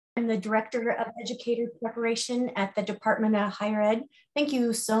I'm the Director of Educator Preparation at the Department of Higher Ed. Thank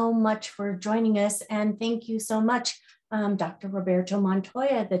you so much for joining us, and thank you so much, Dr. Roberto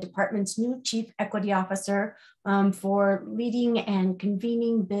Montoya, the department's new Chief Equity Officer, for leading and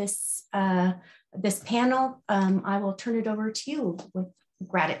convening this, this panel. I will turn it over to you with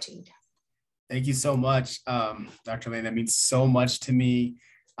gratitude. Thank you so much, Dr. Lane. That means so much to me.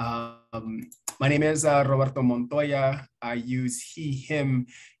 My name is Roberto Montoya. I use he, him,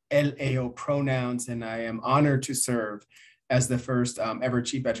 LAO pronouns, and I am honored to serve as the first ever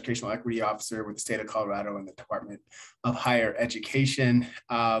Chief Educational Equity Officer with the state of Colorado and the Department of Higher Education.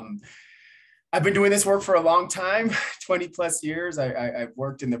 I've been doing this work for a long time, 20 plus years. I've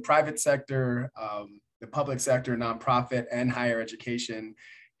worked in the private sector, the public sector, nonprofit, and higher education.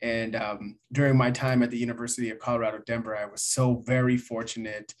 And during my time at the University of Colorado, Denver, I was so very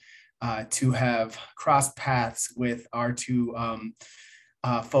fortunate to have crossed paths with our two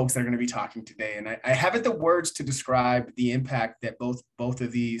folks that are going to be talking today. And I haven't the words to describe the impact that both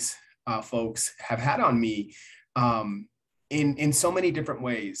of these folks have had on me in so many different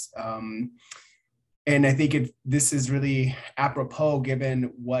ways. And I think this is really apropos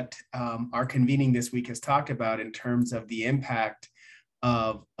given what our convening this week has talked about in terms of the impact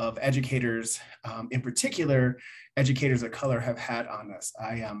of educators, in particular, educators of color have had on us.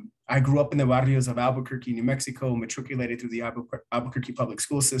 I grew up in the barrios of Albuquerque, New Mexico, matriculated through the Albuquerque public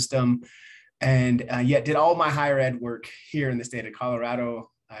school system, and yet did all my higher ed work here in the state of Colorado.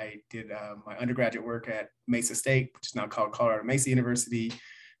 I did my undergraduate work at Mesa State, which is now called Colorado Mesa University,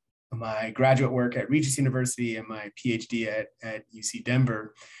 my graduate work at Regis University, and my PhD at UC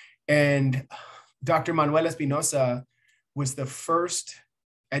Denver. And Dr. Manuel Espinoza was the first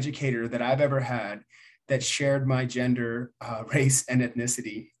educator that I've ever had that shared my gender, race, and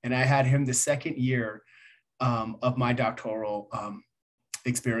ethnicity. And I had him the second year of my doctoral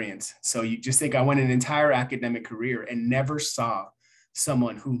experience. So you just think I went an entire academic career and never saw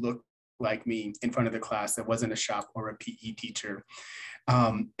someone who looked like me in front of the class that wasn't a shop or a PE teacher.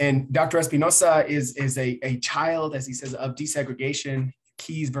 And Dr. Espinoza is a child, as he says, of desegregation,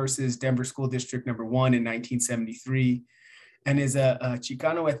 Keys versus Denver School District #1 in 1973. And is a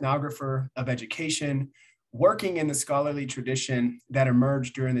Chicano ethnographer of education, working in the scholarly tradition that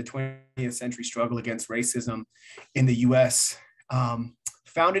emerged during the 20th century struggle against racism in the US.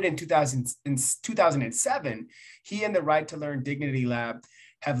 Founded in 2007, he and the Right to Learn Dignity Lab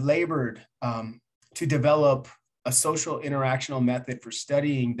have labored to develop a social interactional method for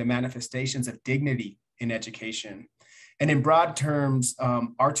studying the manifestations of dignity in education. And in broad terms,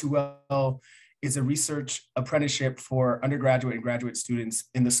 R2L is a research apprenticeship for undergraduate and graduate students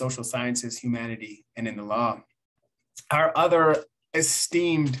in the social sciences, humanity, and in the law. Our other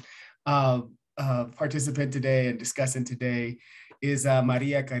esteemed participant today and discussant today is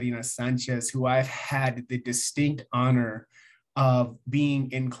Maria Karina Sanchez, who I've had the distinct honor of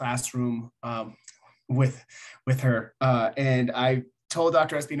being in classroom with her. And I told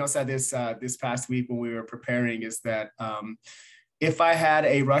Dr. Espinoza this past week when we were preparing is that if I had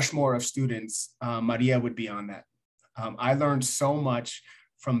a Rushmore of students, Maria would be on that. I learned so much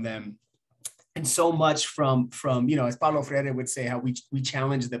from them, and so much from as Paulo Freire would say, how we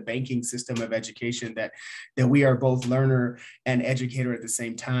challenge the banking system of education, that we are both learner and educator at the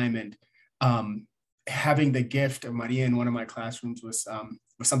same time. And having the gift of Maria in one of my classrooms was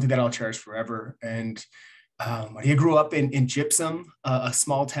something that I'll cherish forever. And Maria grew up in Gypsum, a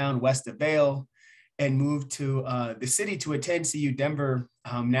small town west of Vail, and moved to the city to attend CU Denver.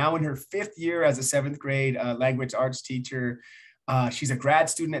 Now in her 5th year as a 7th grade language arts teacher. She's a grad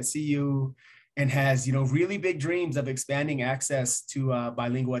student at CU and has really big dreams of expanding access to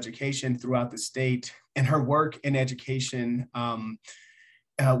bilingual education throughout the state. And her work in education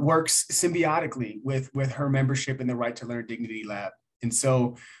works symbiotically with her membership in the Right to Learn Dignity Lab. And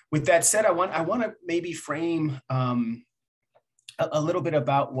so with that said, I want to maybe frame a little bit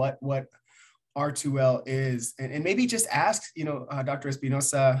about what R2L is, and maybe just ask, Dr.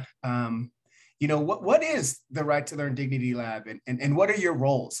 Espinoza, what is the Right to Learn Dignity Lab, and what are your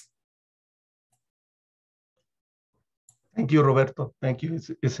roles? Thank you, Roberto. Thank you.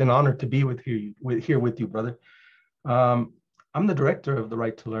 It's an honor to be here with you, brother. I'm the director of the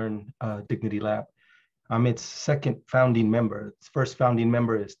Right to Learn Dignity Lab. I'm its second founding member. Its first founding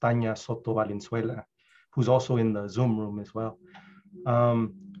member is Tanya Soto Valenzuela, who's also in the Zoom room as well.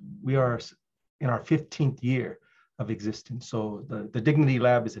 We are in our 15th year of existence. So the Dignity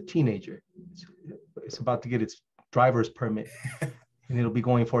Lab is a teenager. It's about to get its driver's permit, and it'll be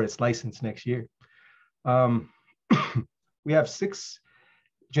going for its license next year. We have 6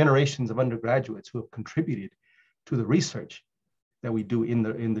 generations of undergraduates who have contributed to the research that we do in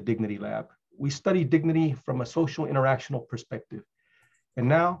the Dignity Lab. We study dignity from a social interactional perspective. And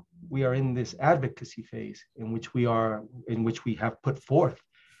now we are in this advocacy phase in which we have put forth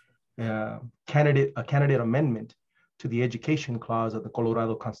a candidate amendment to the education clause of the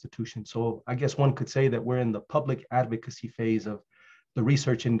Colorado Constitution. So I guess one could say that we're in the public advocacy phase of the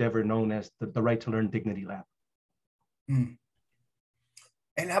research endeavor known as the Right to Learn Dignity Lab. Mm.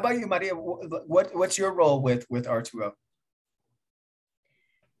 And how about you, Maria? What's your role with R2O?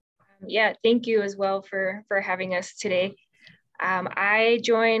 Yeah, thank you as well for having us today. I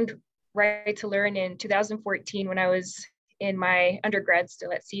joined Right to Learn in 2014 when I was in my undergrad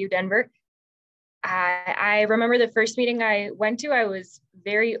still at CU Denver. I remember the first meeting I went to, I was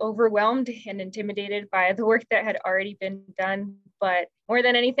very overwhelmed and intimidated by the work that had already been done. But more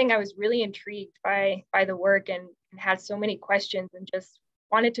than anything, I was really intrigued by the work and had so many questions and just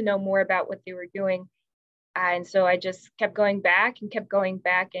wanted to know more about what they were doing. And so I just kept going back, and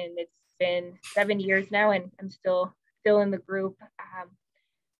it's been 7 years now, and I'm still in the group.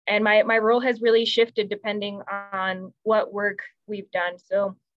 And my role has really shifted depending on what work we've done.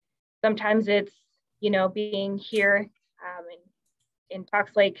 So sometimes it's, being here in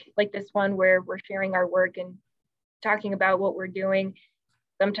talks like this one where we're sharing our work and talking about what we're doing.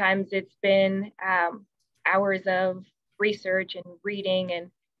 Sometimes it's been hours of research and reading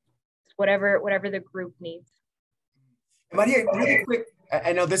and whatever the group needs. Maria, really quick,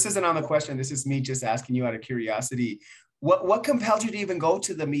 I know this isn't on the question. This is me just asking you out of curiosity. What compelled you to even go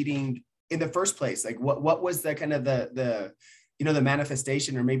to the meeting in the first place? Like what was the kind of the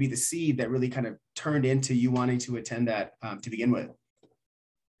manifestation or maybe the seed that really kind of turned into you wanting to attend that to begin with?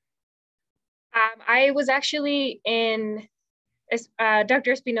 I was actually in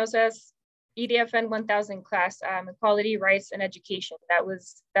Dr. Espinoza's EDFN 1000 class, Equality, Rights, and Education. That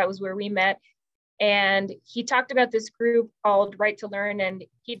was where we met. And he talked about this group called Right to Learn, and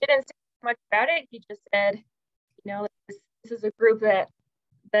he didn't say much about it. He just said, this is a group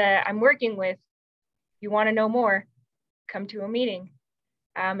that I'm working with. If you want to know more, come to a meeting.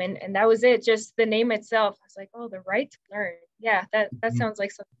 And that was it, just the name itself. I was like, oh, the Right to Learn. Yeah, that sounds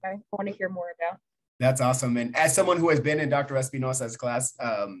like something I want to hear more about. That's awesome. And as someone who has been in Dr. Espinoza's class,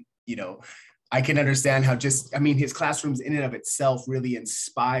 I can understand how his classrooms in and of itself really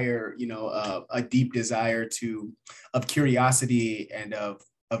inspire, a deep desire of curiosity and of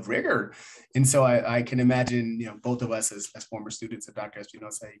rigor. And so I can imagine, both of us as former students of Dr.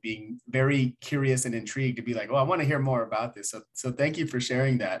 Espinoza being very curious and intrigued to be like, oh, I want to hear more about this. So thank you for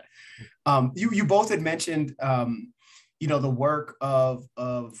sharing that. You both had mentioned, the work of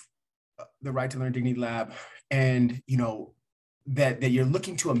the Right to Learn Dignity Lab and, that you're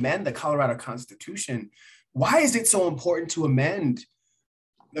looking to amend the Colorado Constitution. Why is it so important to amend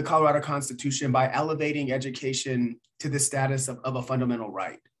the Colorado Constitution by elevating education to the status of a fundamental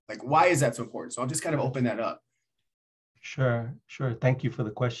right? Like, why is that so important? So I'll just kind of open that up. Sure. Thank you for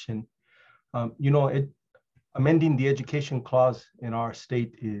the question. Amending the education clause in our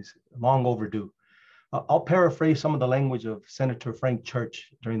state is long overdue. I'll paraphrase some of the language of Senator Frank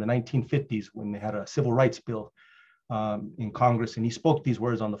Church during the 1950s when they had a civil rights bill in Congress, and he spoke these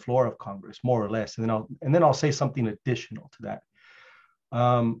words on the floor of Congress, more or less. And then I'll say something additional to that.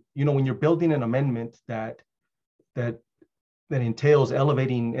 When you're building an amendment that entails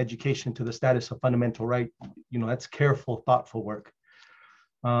elevating education to the status of fundamental right, that's careful, thoughtful work.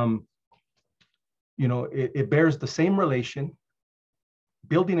 It bears the same relation.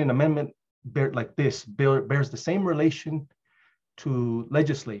 Building an amendment like this bears the same relation to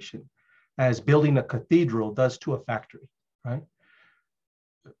legislation as building a cathedral does to a factory, right?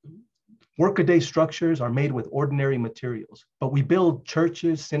 Workaday structures are made with ordinary materials, but we build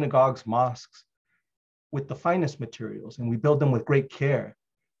churches, synagogues, mosques with the finest materials, and we build them with great care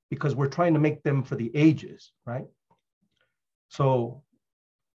because we're trying to make them for the ages, right? So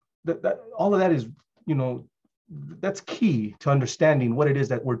all of that is, that's key to understanding what it is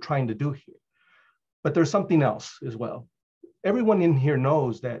that we're trying to do here. But there's something else as well. Everyone in here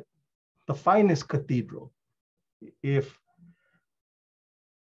knows that the finest cathedral, if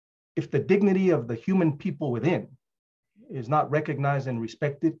the dignity of the human people within is not recognized and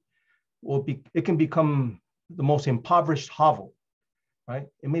respected, it can become the most impoverished hovel, right?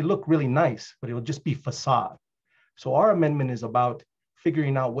 It may look really nice, but it'll just be facade. So our amendment is about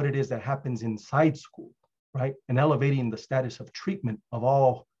figuring out what it is that happens inside school, right? And elevating the status of treatment of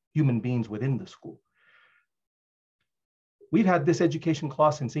all human beings within the school. We've had this education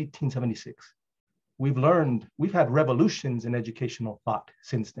clause since 1876. We've had revolutions in educational thought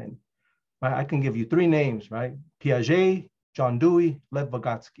since then. Right? I can give you 3 names, right? Piaget, John Dewey, Lev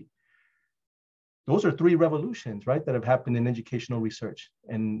Vygotsky. Those are three revolutions, right, that have happened in educational research.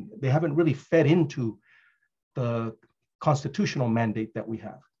 And they haven't really fed into the constitutional mandate that we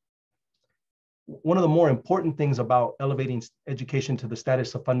have. One of the more important things about elevating education to the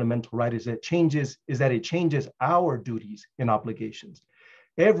status of fundamental right is that it changes our duties and obligations.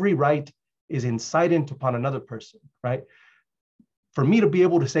 Every right is incident upon another person, right? For me to be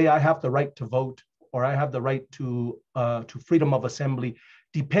able to say I have the right to vote or I have the right to freedom of assembly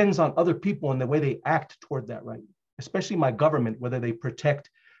depends on other people and the way they act toward that right, especially my government, whether they protect,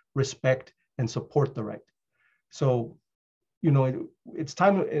 respect, and support the right. So, it's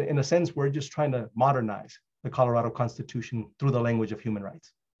time, in a sense, we're just trying to modernize the Colorado Constitution through the language of human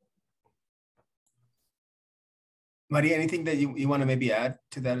rights. Maria, anything that you want to maybe add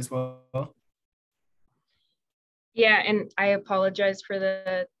to that as well? Yeah, and I apologize for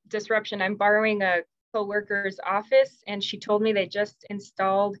the disruption. I'm borrowing a co-worker's office, and she told me they just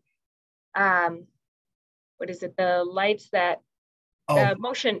installed, the lights that,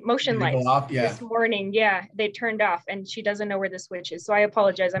 motion lights this morning. Yeah, they turned off, and she doesn't know where the switch is. So I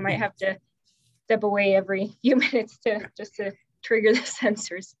apologize. I might have to step away every few minutes to trigger the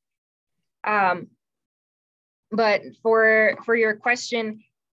sensors. But for your question,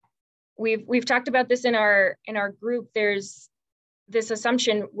 we've talked about this in our group. There's this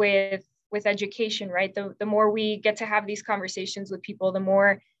assumption with education, right? The more we get to have these conversations with people, the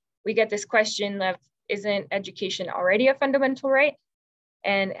more we get this question of, isn't education already a fundamental right?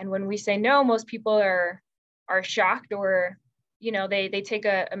 And when we say no, most people are shocked, or they take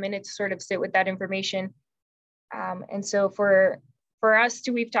a minute to sort of sit with that information. And so for us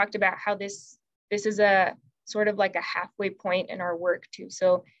too, we've talked about how this is a sort of like a halfway point in our work too.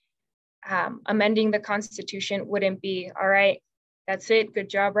 So amending the Constitution wouldn't be, all right, that's it, good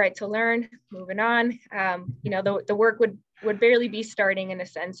job, right to learn, moving on. The work would barely be starting in a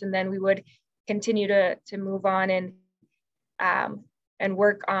sense, and then we would continue to move on and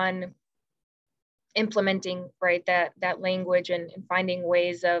work on implementing, right, that language and finding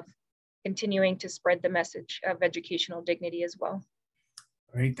ways of continuing to spread the message of educational dignity as well.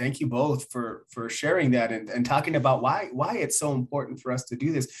 Great, thank you both for sharing that and talking about why it's so important for us to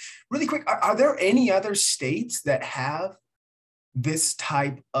do this. Really quick, are there any other states that have this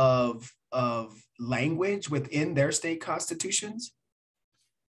type of language within their state constitutions?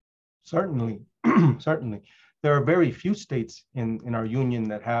 Certainly, certainly. There are very few states in our union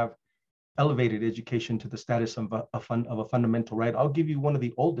that have elevated education to the status of a fundamental right. I'll give you one of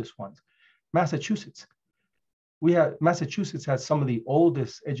the oldest ones, Massachusetts. Massachusetts has some of the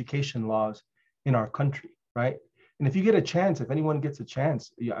oldest education laws in our country, right? And if you get a chance, if anyone gets a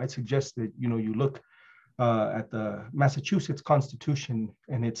chance, I suggest that you look at the Massachusetts Constitution,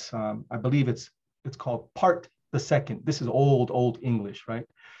 and it's I believe it's called Part the Second. This is old English, right?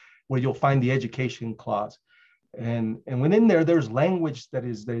 Where you'll find the education clause. And within there's language that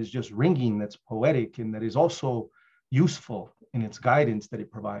is just ringing, that's poetic, and that is also useful in its guidance that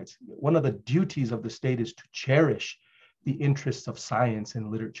it provides. One of the duties of the state is to cherish the interests of science and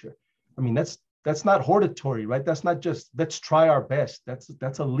literature. I mean, that's not hortatory, right? That's not just, let's try our best.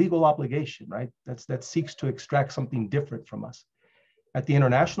 That's a legal obligation, right? That seeks to extract something different from us. At the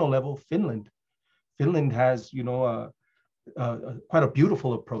international level, Finland has, quite a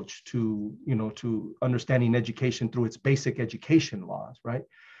beautiful approach to understanding education through its basic education laws, right?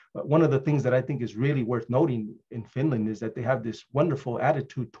 But one of the things that I think is really worth noting in Finland is that they have this wonderful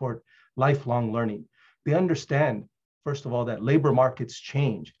attitude toward lifelong learning. They understand, first of all, that labor markets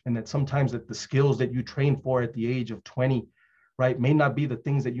change, and that sometimes that the skills that you train for at the age of 20, right, may not be the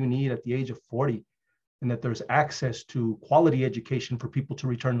things that you need at the age of 40, and that there's access to quality education for people to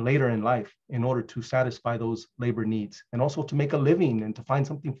return later in life in order to satisfy those labor needs, and also to make a living and to find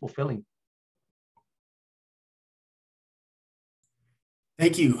something fulfilling.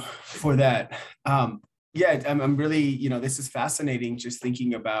 Thank you for that. Yeah, I'm really, this is fascinating, just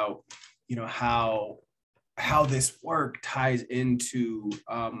thinking about, how this work ties into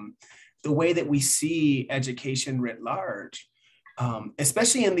the way that we see education writ large,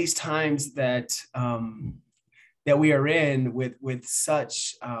 especially in these times that that we are in with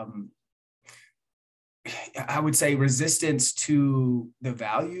such, I would say, resistance to the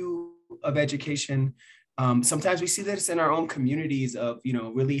value of education. Sometimes we see this in our own communities of,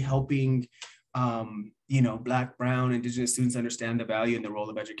 really helping, Black, Brown, Indigenous students understand the value and the role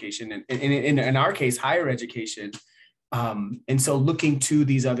of education, and in our case, higher education. And so looking to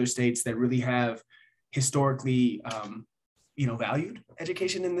these other states that really have historically, valued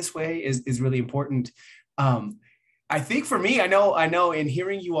education in this way is really important. I think for me, I know in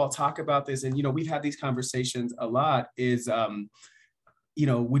hearing you all talk about this, and, we've had these conversations a lot, is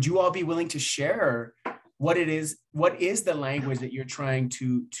would you all be willing to share what is the language that you're trying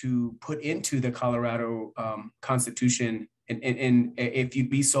to put into the Colorado Constitution? And if you'd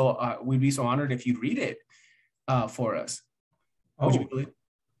be so, we'd be so honored if you'd read it for us. Would you believe?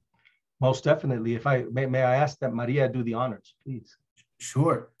 Most definitely. If I may I ask that Maria do the honors, please?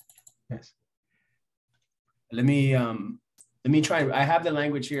 Sure. Yes. Let me try. I have the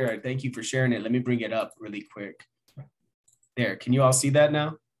language here. Thank you for sharing it. Let me bring it up really quick. There. Can you all see that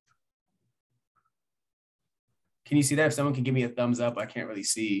now? Can you see that? If someone can give me a thumbs up, I can't really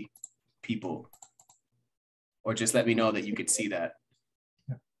see people. Or just let me know that you could see that.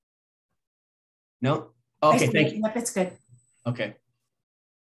 No? Okay, thank you. Yep, it's good. Okay.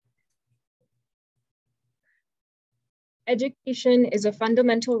 Education is a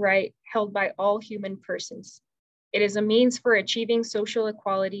fundamental right held by all human persons. It is a means for achieving social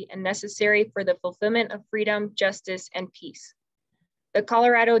equality and necessary for the fulfillment of freedom, justice, and peace. The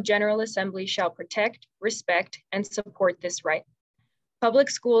Colorado General Assembly shall protect, respect, and support this right. Public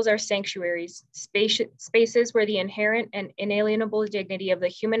schools are sanctuaries, spaces where the inherent and inalienable dignity of the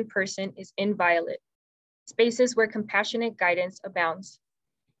human person is inviolate, spaces where compassionate guidance abounds.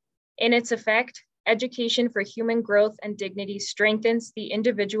 In its effect, education for human growth and dignity strengthens the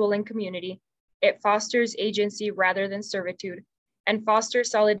individual and community. It fosters agency rather than servitude, and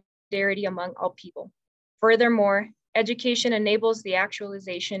fosters solidarity among all people. Furthermore, education enables the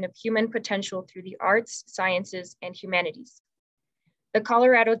actualization of human potential through the arts, sciences, and humanities. The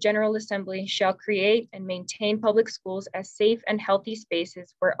Colorado General Assembly shall create and maintain public schools as safe and healthy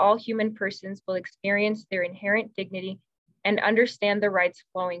spaces where all human persons will experience their inherent dignity and understand the rights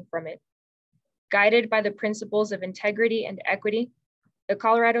flowing from it. Guided by the principles of integrity and equity, the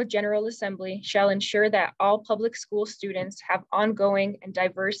Colorado General Assembly shall ensure that all public school students have ongoing and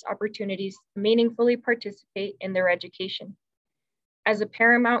diverse opportunities to meaningfully participate in their education. As a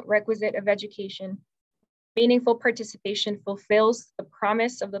paramount requisite of education, meaningful participation fulfills the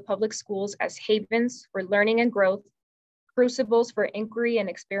promise of the public schools as havens for learning and growth, crucibles for inquiry and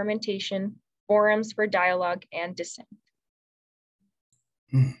experimentation, forums for dialogue and dissent.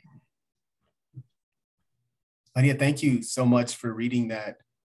 Maria, thank you so much for reading that.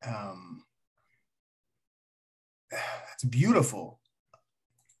 That's beautiful.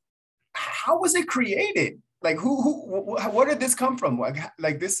 How was it created? Like, where did this come from?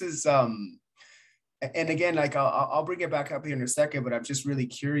 Like this is, and again, like I'll bring it back up here in a second, but I'm just really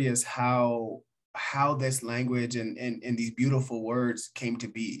curious how this language and these beautiful words came to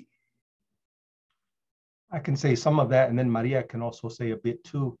be. I can say some of that, and then Maria can also say a bit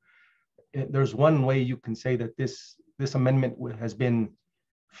too. There's one way you can say that this amendment has been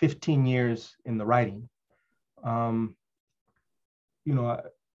 15 years in the writing. When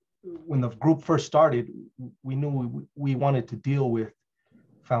the group first started, we knew we wanted to deal with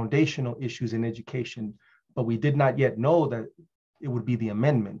foundational issues in education, but we did not yet know that it would be the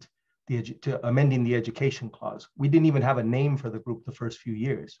amendment, to amending the education clause. We didn't even have a name for the group the first few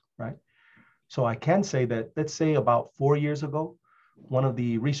years, right? So I can say that, let's say about 4 years ago, one of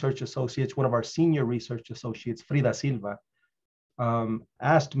the research associates, one of our senior research associates, Frida Silva,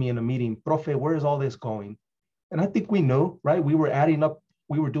 asked me in a meeting, Profe, where is all this going? And I think we knew, right? We were adding up,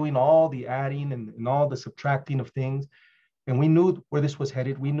 we were doing all the adding and all the subtracting of things. And we knew where this was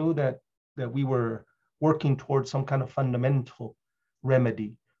headed. We knew that we were working towards some kind of fundamental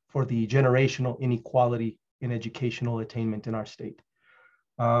remedy for the generational inequality in educational attainment in our state.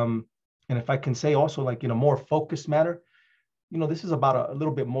 And if I can say also, like in a more focused manner, this is about a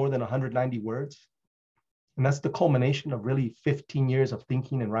little bit more than 190 words. And that's the culmination of really 15 years of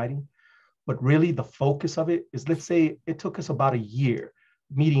thinking and writing. But really the focus of it is, let's say it took us about a year,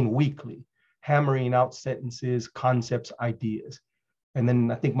 meeting weekly, hammering out sentences, concepts, ideas. And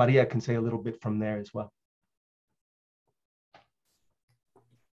then I think Maria can say a little bit from there as well.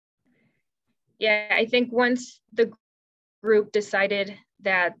 Yeah, I think once the group decided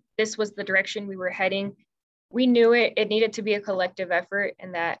that this was the direction we were heading, we knew it needed to be a collective effort,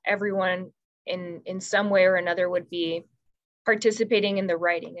 and that everyone in some way or another would be participating in the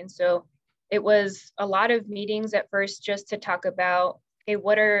writing. And so it was a lot of meetings at first just to talk about, okay,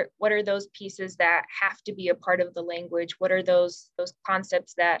 what are those pieces that have to be a part of the language? What are those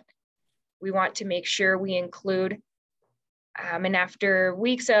concepts that we want to make sure we include? And after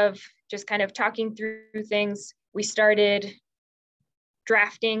weeks of just kind of talking through things, we started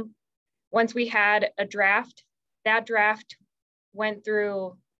drafting. Once we had a draft, that draft went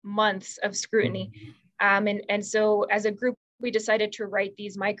through months of scrutiny. And so as a group, we decided to write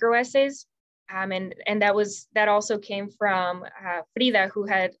these micro essays. And that also came from Frida, who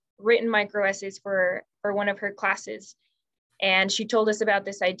had written micro essays for one of her classes. And she told us about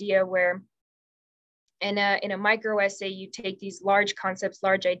this idea where in a micro essay, you take these large concepts,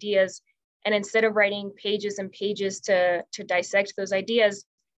 large ideas, and instead of writing pages and pages to dissect those ideas,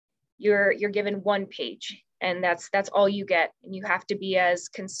 you're given one page, and that's all you get. And you have to be as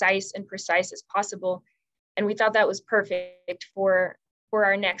concise and precise as possible. And we thought that was perfect for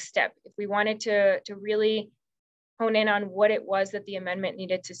our next step. If we wanted to really hone in on what it was that the amendment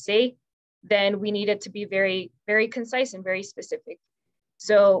needed to say, then we needed to be very, very concise and very specific.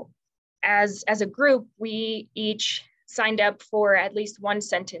 So as a group, we each signed up for at least one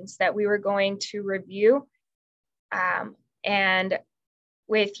sentence that we were going to review. And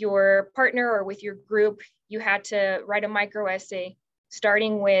with your partner or with your group, you had to write a micro essay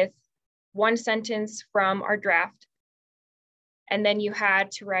starting with one sentence from our draft. And then you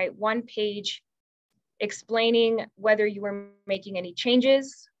had to write one page explaining whether you were making any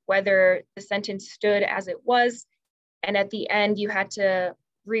changes, whether the sentence stood as it was. And at the end, you had to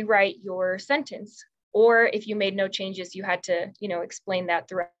rewrite your sentence. Or if you made no changes, you had to, explain that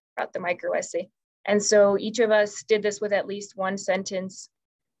throughout the micro essay. And so each of us did this with at least one sentence.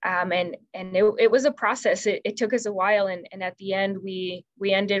 And it was a process. It took us a while. And at the end, we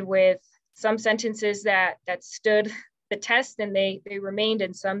ended with some sentences that stood the test and they remained,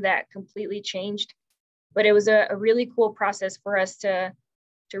 and some that completely changed. But it was a really cool process for us to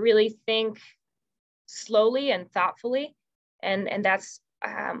really think slowly and thoughtfully. And that's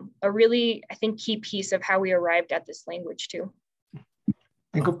a really, I think, key piece of how we arrived at this language too.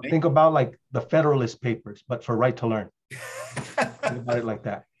 Think about like the Federalist Papers, but for right to learn. Think about it like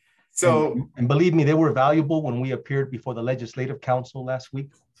that. So, and believe me, they were valuable when we appeared before the Legislative Council last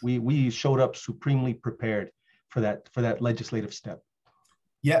week. We showed up supremely prepared for that legislative step.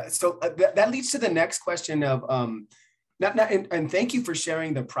 Yeah, so that leads to the next question of, and thank you for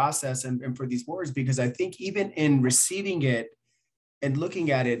sharing the process and for these words, because I think even in receiving it and looking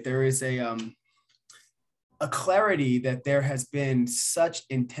at it, there is a clarity that there has been such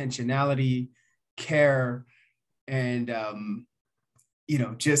intentionality, care, and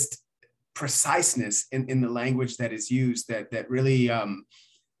just preciseness in the language that is used that really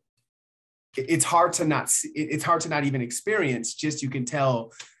it's hard to not even experience. Just you can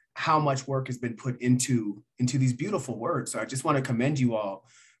tell how much work has been put into these beautiful words. So I just want to commend you all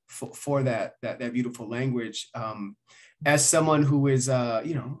for that beautiful language. As someone who is a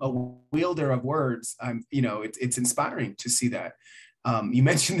wielder of words, it's inspiring to see that. You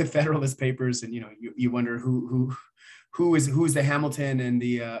mentioned the Federalist Papers, and you wonder who is the Hamilton and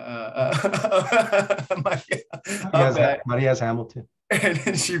the Maria's Hamilton.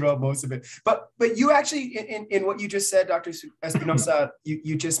 And she wrote most of it. But you actually, in what you just said, Dr. Espinoza,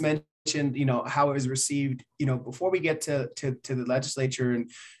 you just mentioned, how it was received, before we get to the legislature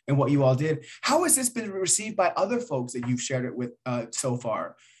and what you all did. How has this been received by other folks that you've shared it with so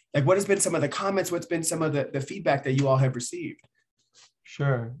far? Like, what has been some of the comments? What's been some of the feedback that you all have received?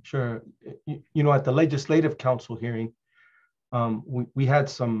 Sure. At the Legislative Council hearing, we had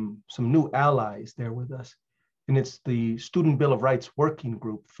some new allies there with us. And it's the Student Bill of Rights Working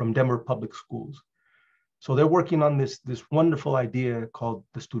Group from Denver Public Schools. So they're working on this wonderful idea called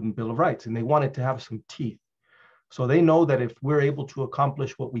the Student Bill of Rights, and they want it to have some teeth. So they know that if we're able to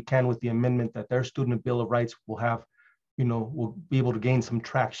accomplish what we can with the amendment, that their Student Bill of Rights will have, will be able to gain some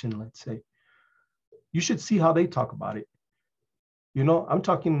traction, let's say. You should see how they talk about it. I'm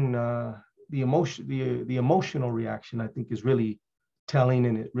talking the emotional reaction, I think, is really telling,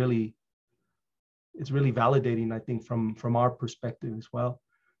 and it's really validating, I think, from our perspective as well.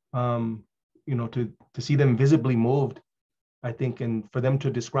 To see them visibly moved, I think, and for them to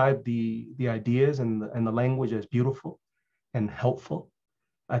describe the ideas and the language as beautiful and helpful,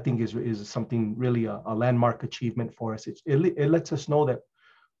 I think is something really a landmark achievement for us. It lets us know that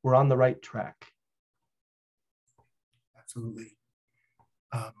we're on the right track. Absolutely.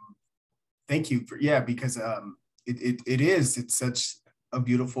 Thank you because it's such a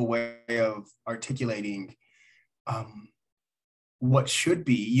beautiful way of articulating what should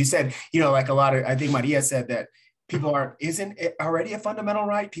be. You said, like a lot of, I think Maria said that isn't it already a fundamental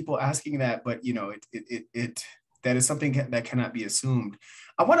right? People asking that, but that is something that cannot be assumed.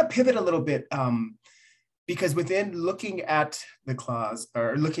 I want to pivot a little bit because within looking at the clause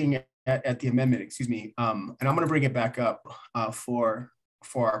or looking at the amendment, excuse me, and I'm going to bring it back up for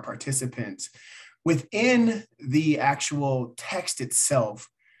our participants. Within the actual text itself,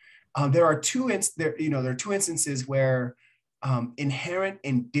 there are two instances where inherent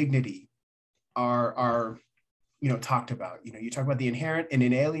indignity are talked about. You talk about the inherent and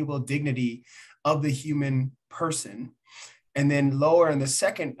inalienable dignity of the human person, and then lower in the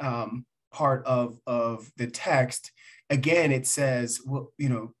second part of the text, again, it says, well, you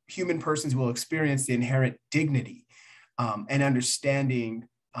know, human persons will experience the inherent dignity and understanding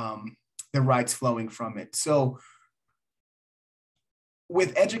the rights flowing from it. So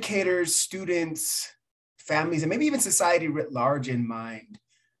with educators, students, families, and maybe even society writ large in mind,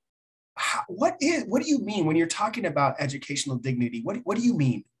 what do you mean when you're talking about educational dignity? What do you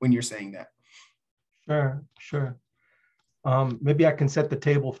mean when you're saying that? Sure. Maybe I can set the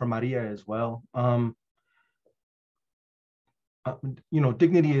table for Maria as well. You know,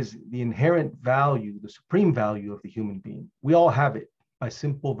 dignity is the inherent value, the supreme value of the human being. We all have it by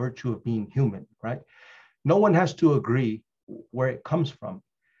simple virtue of being human, right? No one has to agree where it comes from.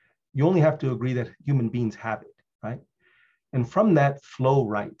 You only have to agree that human beings have it, right? And from that flow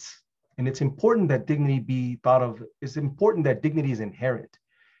rights. And it's important that dignity be thought of, it's important that dignity is inherent.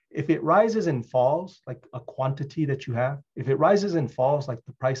 If it rises and falls, like a quantity that you have, if it rises and falls like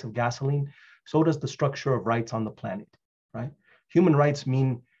the price of gasoline, so does the structure of rights on the planet, right? Human rights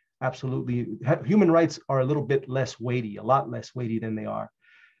mean absolutely, human rights are a little bit less weighty, a lot less weighty than they are.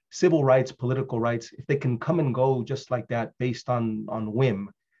 Civil rights, political rights, if they can come and go just like that based on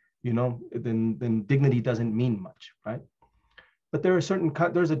whim, you know, then dignity doesn't mean much, right? But there are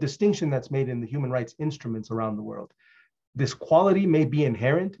there's a distinction that's made in the human rights instruments around the world. This quality may be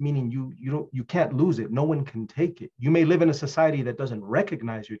inherent, meaning you can't lose it. No one can take it. You may live in a society that doesn't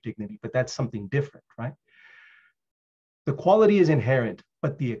recognize your dignity, but that's something different, right? The quality is inherent,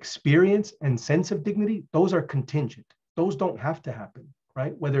 but the experience and sense of dignity, those are contingent. Those don't have to happen,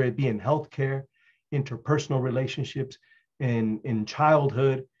 right? Whether it be in healthcare, interpersonal relationships, in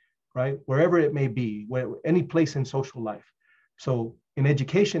childhood, right? Wherever it may be, any place in social life. So in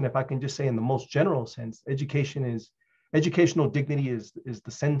education, if I can just say in the most general sense, educational dignity is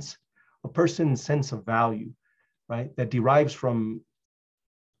the sense, a person's sense of value, right? That derives from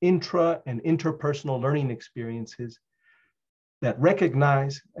intra and interpersonal learning experiences that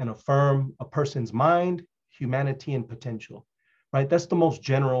recognize and affirm a person's mind, humanity, and potential, right? That's the most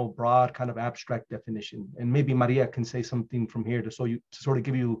general, broad, kind of abstract definition. And maybe Maria can say something from here to sort of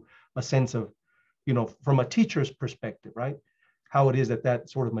give you a sense of, you know, from a teacher's perspective, right? How it is that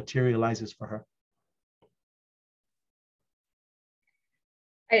sort of materializes for her.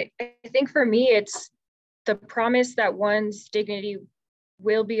 I think for me, it's the promise that one's dignity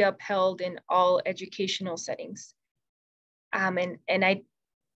will be upheld in all educational settings. And I,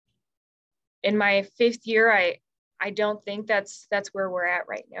 in my 5th year, I don't think that's where we're at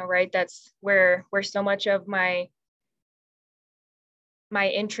right now, right? That's where so much of my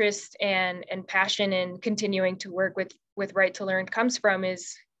interest and passion in continuing to work with Right to Learn comes from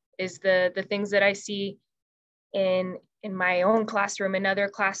is the things that I see in my own classroom and other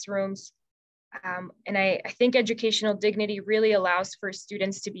classrooms. And I think educational dignity really allows for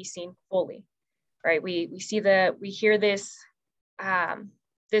students to be seen fully, right? We hear this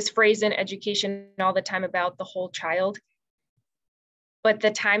this phrase in education all the time about the whole child, but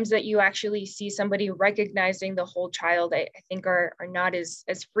the times that you actually see somebody recognizing the whole child, I think are not as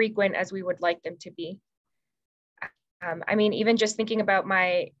frequent as we would like them to be. I mean, even just thinking about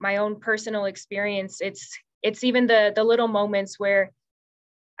my own personal experience, it's even the little moments where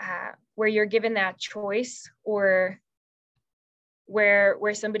you're given that choice, or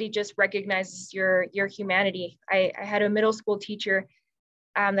where somebody just recognizes your humanity. I had a middle school teacher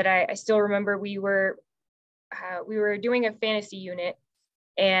that I still remember. We were doing a fantasy unit,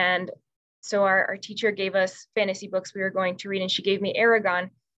 and so our teacher gave us fantasy books we were going to read, and she gave me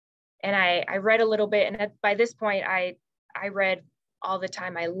Aragon, and I read a little bit, and by this point I read all the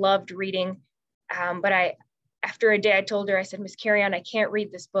time. I loved reading, but after a day I told her, I said, Miss Carrion, I can't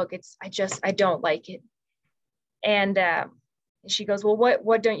read this book. I don't like it. And she goes, well,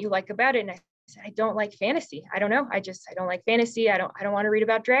 what don't you like about it? And I said, I don't like fantasy. I don't know. I don't like fantasy. I don't want to read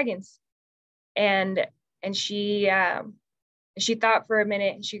about dragons. And she thought for a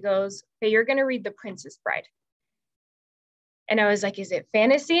minute, and she goes, hey, you're going to read The Princess Bride. And I was like, is it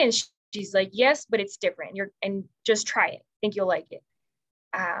fantasy? And she's like, yes, but it's different. And just try it. I think you'll like it.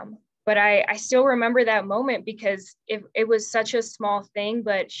 But I still remember that moment, because it was such a small thing,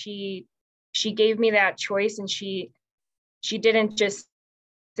 but she gave me that choice, and she didn't just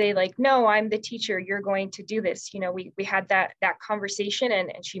say like, no, I'm the teacher, you're going to do this. You know, we had that conversation,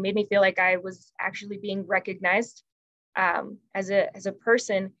 and she made me feel like I was actually being recognized as a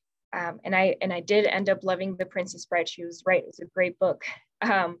person. And I did end up loving The Princess Bride. She was right. It was a great book.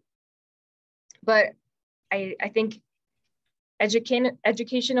 But I think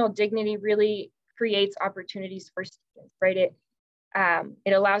educational dignity really creates opportunities for students, right?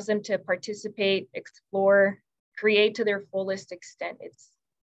 It allows them to participate, explore, create to their fullest extent.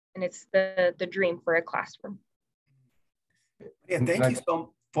 It's the dream for a classroom. Yeah, thank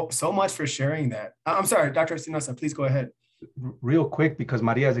you so much for sharing that. I'm sorry, Dr. Espinoza, please go ahead. Real quick, because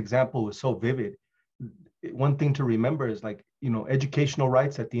Maria's example was so vivid. One thing to remember is, like, educational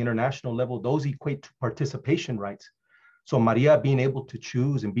rights at the international level, those equate to participation rights. So Maria being able to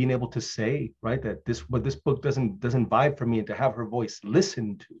choose and being able to say, right, that this book doesn't vibe for me, and to have her voice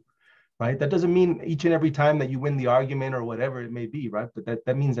listened to, right? That doesn't mean each and every time that you win the argument or whatever it may be, right? But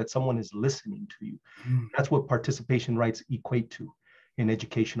that means that someone is listening to you. That's what participation rights equate to in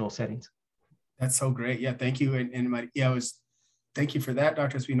educational settings. That's so great. Yeah, thank you. And Maria, thank you for that,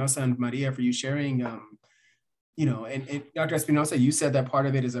 Dr. Espinoza, and Maria, for you sharing. And Dr. Espinoza, you said that part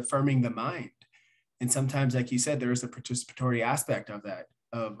of it is affirming the mind. And sometimes, like you said, there is a participatory aspect of that,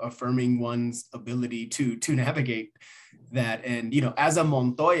 of affirming one's ability to navigate that. And, as a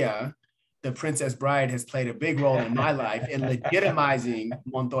Montoya, the Princess Bride has played a big role in my life in legitimizing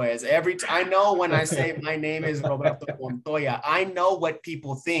Montoyas. I know when I say my name is Roberto Montoya, I know what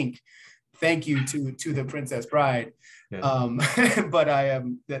people think. Thank you to the Princess Bride. Yeah. But I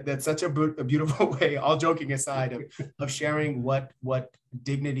am that's such a beautiful way, all joking aside, of sharing what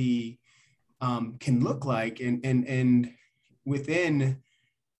dignity can look like, and within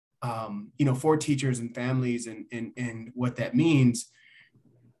for teachers and families, and what that means.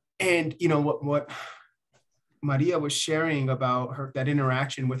 And what Maria was sharing about that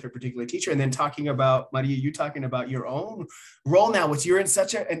interaction with her particular teacher, and then talking about, Maria, you talking about your own role now, which you're in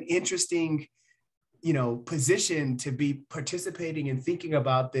such an interesting position to be participating and thinking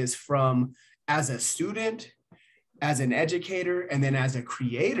about this from as a student, as an educator, and then as a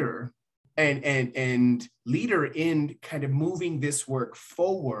creator and leader in kind of moving this work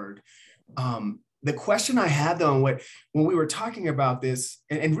forward. The question I had, though, when we were talking about this,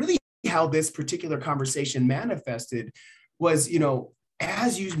 and really how this particular conversation manifested, was,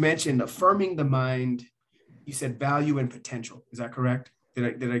 as you mentioned, affirming the mind. You said value and potential. Is that correct?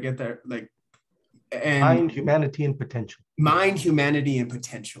 Did I get that? And mind, humanity, and potential. Mind, humanity, and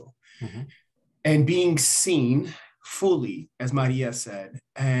potential. Mm-hmm. And being seen fully, as Maria said.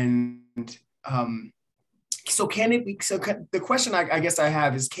 And so the question I guess I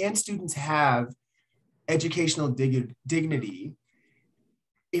have is, can students have educational dignity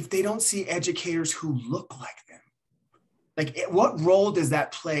if they don't see educators who look like them? Like, what role does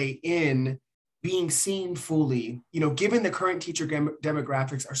that play in being seen fully, given the current teacher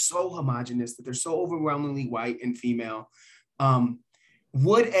demographics are so homogenous, that they're so overwhelmingly white and female?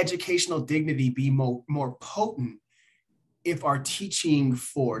 Would educational dignity be more potent if our teaching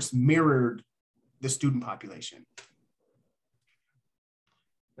force mirrored the student population?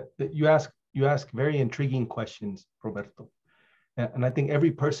 You ask very intriguing questions, Roberto. And I think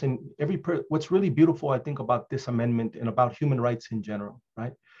what's really beautiful, I think, about this amendment and about human rights in general,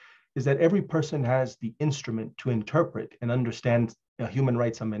 right, is that every person has the instrument to interpret and understand a human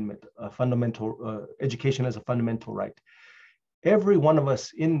rights amendment, a fundamental education as a fundamental right. Every one of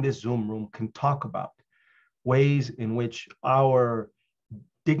us in this Zoom room can talk about ways in which our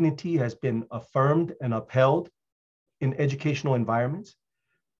dignity has been affirmed and upheld in educational environments.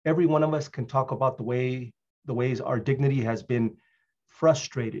 Every one of us can talk about the ways our dignity has been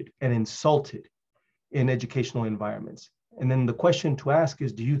frustrated and insulted in educational environments. And then the question to ask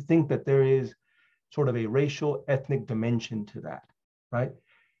is, do you think that there is sort of a racial, ethnic dimension to that, right?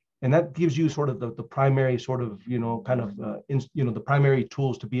 And that gives you sort of the primary sort of, the primary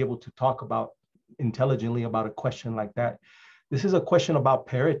tools to be able to talk about intelligently about a question like that. This is a question about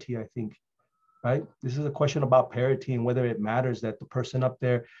parity, I think, right? This is a question about parity and whether it matters that the person up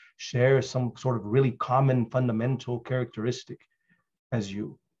there shares some sort of really common fundamental characteristic as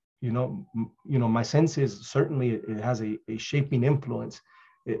you. My sense is certainly it has a shaping influence.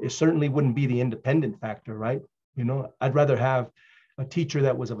 It certainly wouldn't be the independent factor, right? I'd rather have a teacher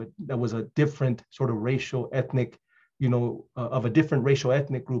that was a different sort of racial, ethnic, of a different racial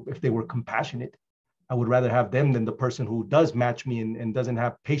ethnic group if they were compassionate. I would rather have them than the person who does match me and doesn't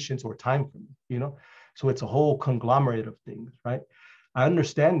have patience or time for me, So it's a whole conglomerate of things, right? I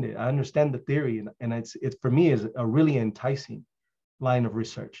understand it. I understand the theory, and it's for me is a really enticing line of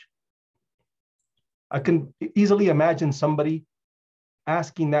research. I can easily imagine somebody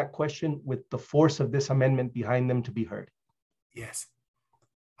asking that question with the force of this amendment behind them to be heard. Yes.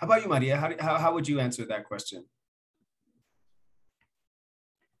 How about you, Maria? How would you answer that question?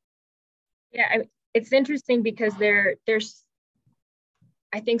 Yeah, it's interesting because there's,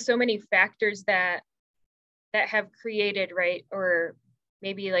 I think, so many factors that have created, right, or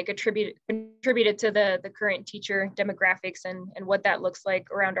maybe like contributed to the current teacher demographics and what that looks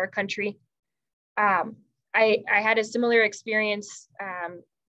like around our country. I had a similar experience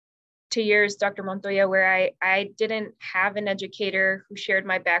years, Dr. Montoya, where I didn't have an educator who shared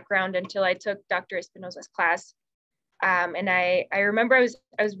my background until I took Dr. Espinoza's class. And I remember I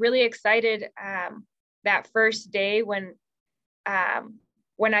was really excited that first day when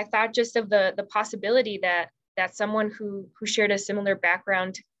I thought just of the possibility that someone who shared a similar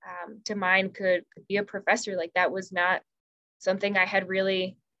background to mine could be a professor. Like, that was not something I had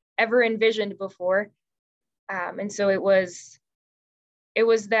really ever envisioned before. And so it was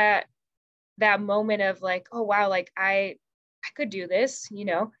that moment of like, oh wow, like I could do this, you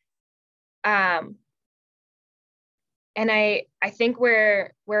know. And I think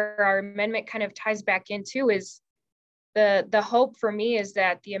where our amendment kind of ties back into is the hope for me is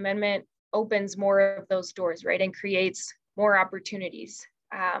that the amendment opens more of those doors, right, and creates more opportunities.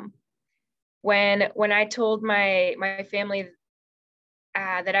 When I told my family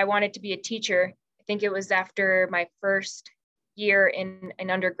that I wanted to be a teacher, I think it was after my first year in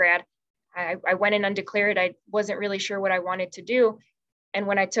undergrad, I went in undeclared. I wasn't really sure what I wanted to do. And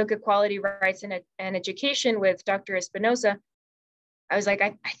when I took equality rights and education with Dr. Espinoza, I was like,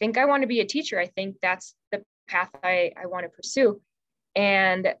 I think I want to be a teacher. I think that's the path I want to pursue.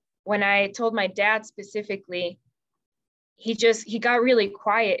 And when I told my dad specifically, he got really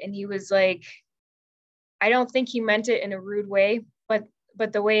quiet, and he was like, I don't think he meant it in a rude way,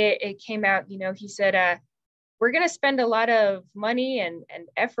 but the way it came out, you know, he said, we're going to spend a lot of money and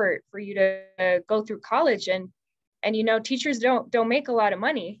effort for you to go through college. And, you know, teachers don't make a lot of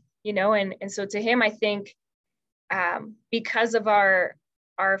money, you know, and so to him, I think because of our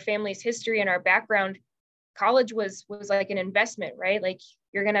family's history and our background, college was like an investment, right? Like,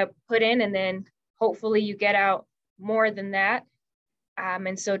 you're going to put in and then hopefully you get out more than that.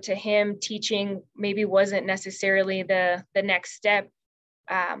 And so to him, teaching maybe wasn't necessarily the next step.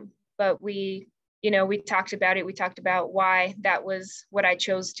 But we talked about it. We talked about why that was what I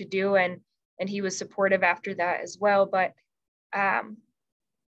chose to do. And he was supportive after that as well. But I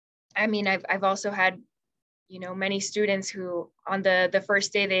mean, I've also had, you know, many students who on the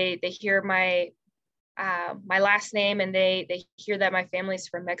first day they hear my last name, and they hear that my family's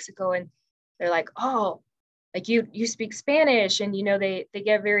from Mexico, and they're like, oh, like you speak Spanish, and, you know, they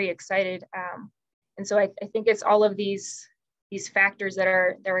get very excited. And so I think it's all of these factors that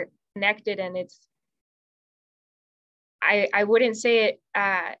are connected, and I wouldn't say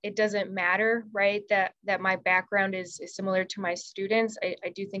it doesn't matter, right, that my background is similar to my students. I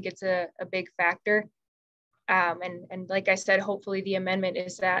do think it's a big factor. And like I said, hopefully the amendment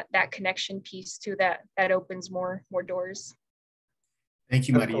is that connection piece too, that opens more doors. Thank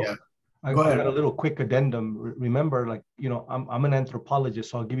you, Maria. I got a little quick addendum. Remember, like, you know, I'm an anthropologist,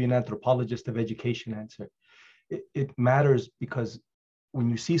 so I'll give you an anthropologist of education answer. It matters because when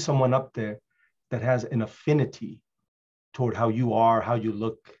you see someone up there that has an affinity toward how you are, how you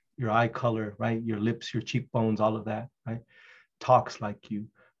look, your eye color, right, your lips, your cheekbones, all of that, right, talks like you,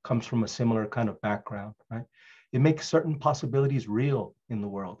 comes from a similar kind of background, right, it makes certain possibilities real in the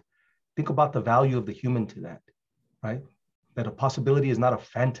world. Think about the value of the human to that, right? That a possibility is not a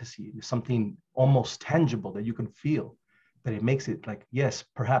fantasy, it's something almost tangible that you can feel, that it makes it like, yes,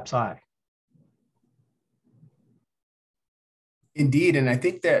 perhaps I. Indeed. And I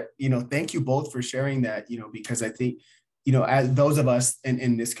think that, you know, thank you both for sharing that, you know, because I think, you know, as those of us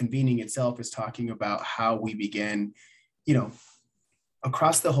in this convening itself is talking about how we begin, you know,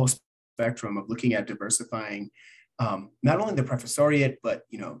 across the whole spectrum of looking at diversifying not only the professoriate, but,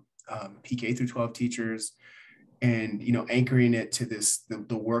 you know, PK through 12 teachers, and, you know, anchoring it to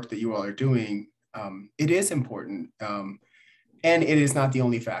the work that you all are doing. It is important. And it is not the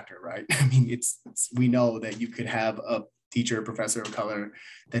only factor, right? I mean, we know that you could have a teacher or professor of color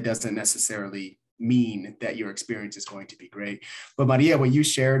that doesn't necessarily mean that your experience is going to be great. But Maria, what you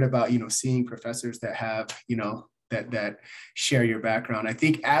shared about, you know, seeing professors that have, you know, that share your background, I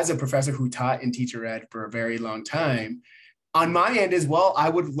think as a professor who taught in teacher ed for a very long time, on my end as well, I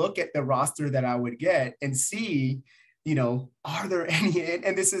would look at the roster that I would get and see, you know, are there any,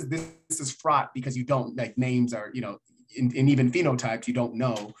 and this is fraught because you don't, like, names are, you know, and even phenotypes you don't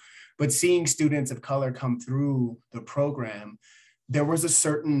know, but seeing students of color come through the program, there was a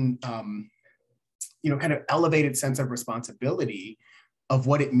certain, you know, kind of elevated sense of responsibility of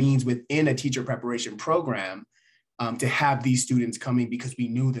what it means within a teacher preparation program to have these students coming, because we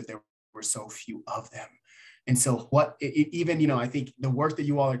knew that there were so few of them. And so even, you know, I think the work that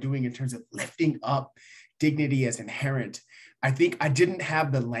you all are doing in terms of lifting up dignity as inherent, I think I didn't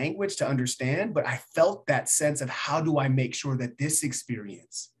have the language to understand, but I felt that sense of how do I make sure that this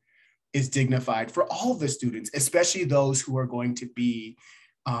experience is dignified for all of the students, especially those who are going to be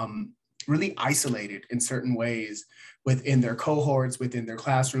really isolated in certain ways within their cohorts, within their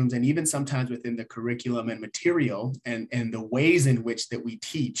classrooms, and even sometimes within the curriculum and material and the ways in which that we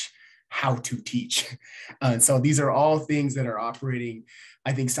teach how to teach. So these are all things that are operating,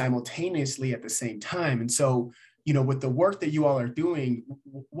 I think, simultaneously at the same time. And so, you know, with the work that you all are doing,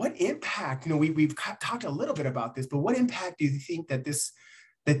 what impact, you know, we've talked a little bit about this, but what impact do you think that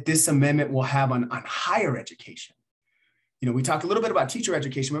this amendment will have on higher education? You know, we talked a little bit about teacher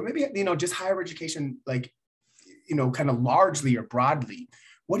education, but maybe, you know, just higher education, like, you know, kind of largely or broadly.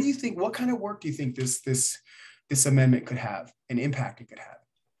 What do you think, what kind of work do you think this amendment could have, an impact it could have?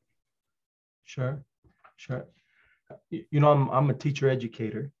 Sure. You know, I'm a teacher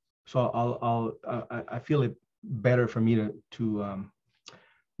educator, so I feel it better for me to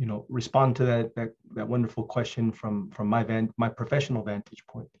you know, respond to that wonderful question from my professional vantage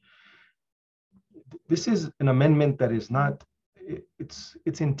point. This is an amendment that is not,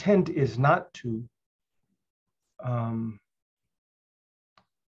 its intent is not to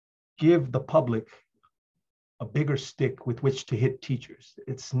give the public a bigger stick with which to hit teachers.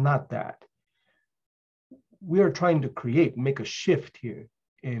 It's not that. We are trying to make a shift here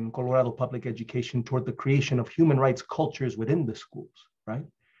in Colorado public education toward the creation of human rights cultures within the schools, right?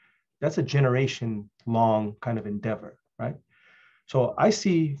 That's a generation-long kind of endeavor, right? So I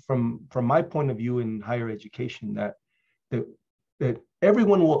see from my point of view in higher education that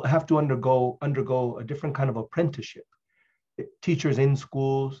everyone will have to undergo a different kind of apprenticeship. Teachers in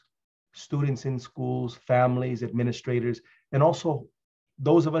schools, students in schools, families, administrators, and also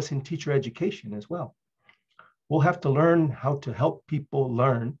those of us in teacher education as well. We'll have to learn how to help people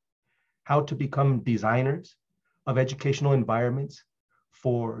learn how to become designers of educational environments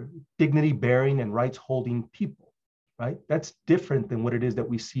for dignity-bearing and rights-holding people, right? That's different than what it is that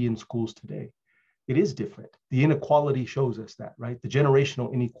we see in schools today. It is different. The inequality shows us that, right? The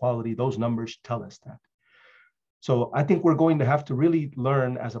generational inequality, those numbers tell us that. So I think we're going to have to really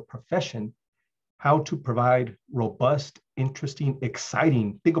learn as a profession how to provide robust, interesting,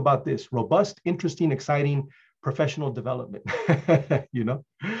 exciting, think about this, robust, interesting, exciting professional development, you know?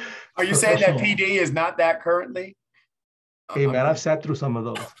 Are you saying that PD is not that currently? Hey man, I've sat through some of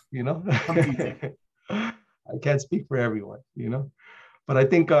those, you know? I can't speak for everyone, you know? But I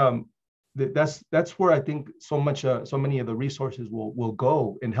think that's where I think so many of the resources will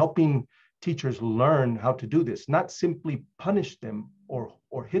go in helping teachers learn how to do this, not simply punish them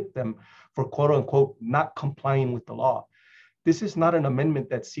or hit them for quote unquote not complying with the law. This is not an amendment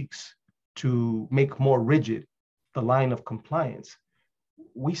that seeks to make more rigid the line of compliance.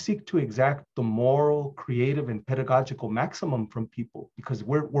 We seek to exact the moral, creative, and pedagogical maximum from people because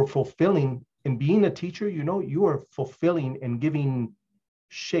we're fulfilling, in being a teacher, you know, you are fulfilling and giving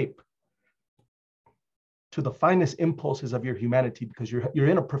shape to the finest impulses of your humanity because you're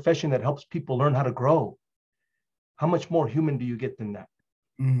in a profession that helps people learn how to grow. How much more human do you get than that?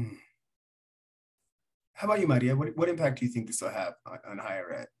 Mm. How about you, Maria? What impact do you think this will have on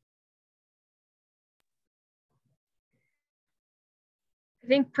higher ed? I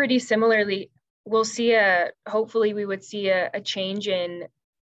think pretty similarly, we'll see hopefully we would see a change in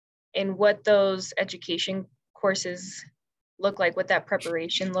what those education courses look like, what that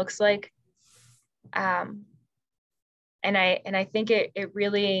preparation looks like. And I think it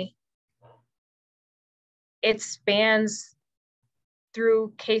really, it spans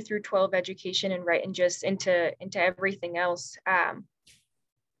through K through 12 education and just into everything else.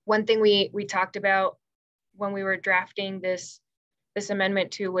 One thing we talked about when we were drafting this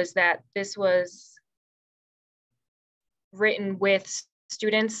amendment too was that this was written with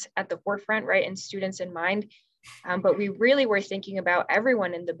students at the forefront, right, and students in mind. But we really were thinking about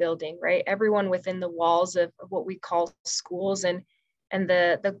everyone in the building, right? Everyone within the walls of what we call schools. And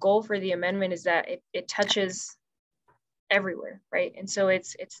the goal for the amendment is that it touches everywhere, right? And so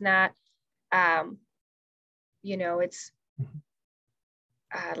it's not, you know, it's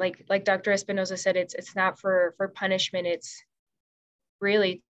like Dr. Espinoza said, it's not for punishment. It's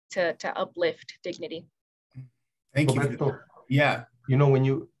really to uplift dignity. Thank you. Roberto, yeah. You know, when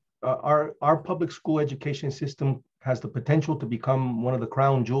you, our public school education system has the potential to become one of the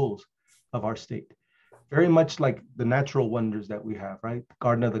crown jewels of our state. Very much like the natural wonders that we have, right?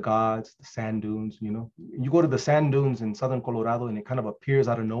 Garden of the Gods, the sand dunes, you know. You go to the sand dunes in southern Colorado and it kind of appears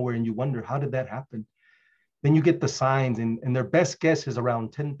out of nowhere and you wonder, how did that happen? Then you get the signs and their best guess is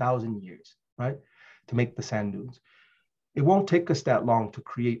around 10,000 years, right? To make the sand dunes. It won't take us that long to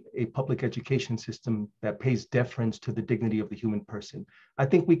create a public education system that pays deference to the dignity of the human person. I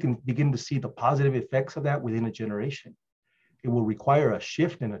think we can begin to see the positive effects of that within a generation. It will require a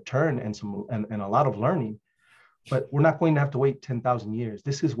shift and a turn and a lot of learning, but we're not going to have to wait 10,000 years.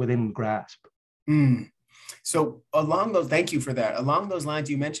 This is within grasp. So along those, thank you for that. Along those lines,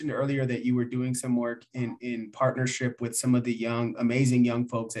 you mentioned earlier that you were doing some work in partnership with some of the amazing young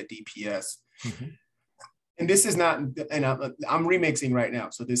folks at DPS. And this is not, and I'm remixing right now.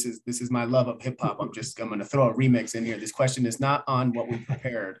 So this is my love of hip hop. I'm going to throw a remix in here. This question is not on what we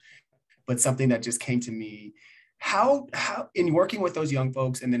prepared, but something that just came to me. How in working with those young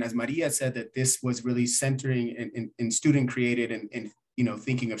folks, and then as Maria said, that this was really centering in student created and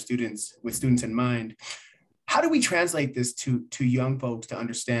thinking of students with students in mind. How do we translate this to young folks to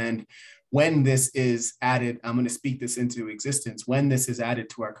understand when this is added? I'm going to speak this into existence. When this is added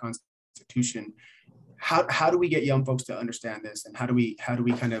to our Constitution, how do we get young folks to understand this, and how do we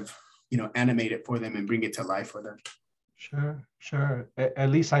kind of animate it for them and bring it to life for them? Sure.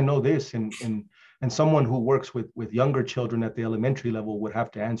 At least I know this, and someone who works with younger children at the elementary level would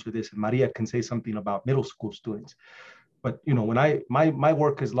have to answer this, and Maria can say something about middle school students. But when my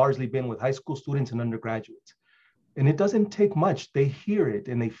work has largely been with high school students and undergraduates, and it doesn't take much. They hear it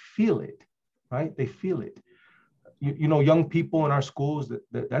and they feel it, right? They feel it. Young people in our schools,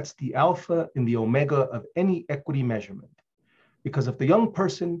 that's the alpha and the omega of any equity measurement. Because if the young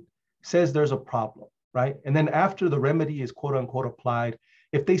person says there's a problem, right? And then after the remedy is quote unquote applied,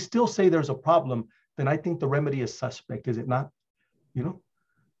 if they still say there's a problem, then I think the remedy is suspect, is it not?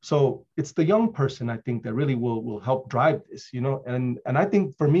 So it's the young person, I think, that really will help drive this, and I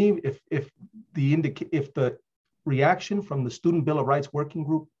think for me, if the reaction from the Student Bill of Rights Working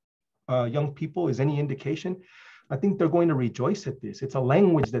Group, young people, is any indication, I think they're going to rejoice at this. It's a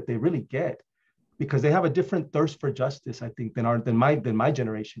language that they really get, because they have a different thirst for justice, I think, than my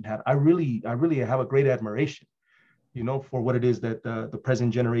generation had. I really have a great admiration, for what it is that the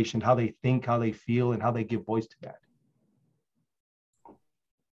present generation, how they think, how they feel, and how they give voice to that.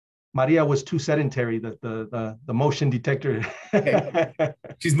 Maria was too sedentary, the motion detector. Okay.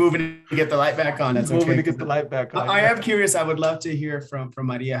 She's moving to get the light back on. That's okay. Moving to get the light back on. I am curious. I would love to hear from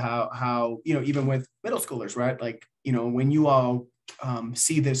Maria how even with middle schoolers, right? Like, when you all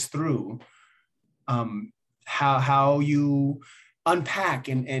see this through, how you unpack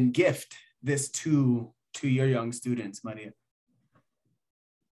and gift this to your young students, Maria.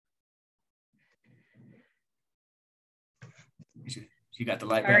 You got the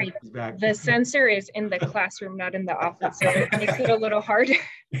light back. The sensor is in the classroom, not in the office, so it makes it a little harder.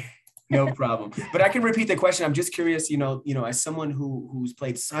 No problem. But I can repeat the question. I'm just curious, as someone who's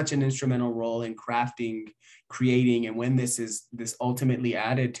played such an instrumental role in crafting, creating, and when this ultimately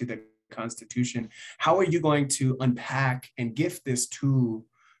added to the Constitution, how are you going to unpack and gift this to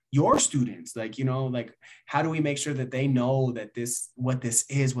your students? Like, how do we make sure that they know that what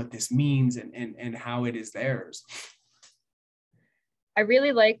this means, and how it is theirs? I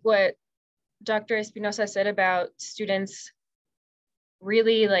really like what Dr. Espinoza said about students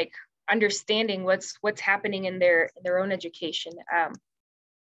really understanding what's happening in their own education.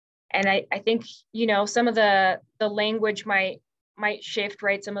 And I think, some of the language might shift,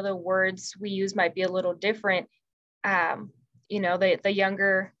 right? Some of the words we use might be a little different. The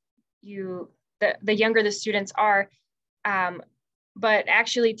younger the students are. But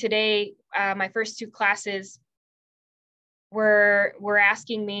actually today, my first two classes were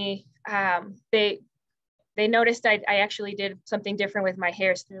asking me, they noticed I actually did something different with my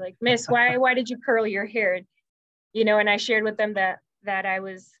hair. So they're like, "Miss, why did you curl your hair?" And I shared with them that I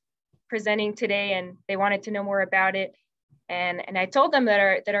was presenting today, and they wanted to know more about it. And I told them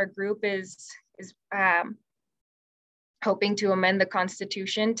that our group is hoping to amend the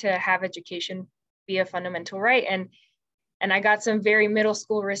Constitution to have education be a fundamental right. And I got some very middle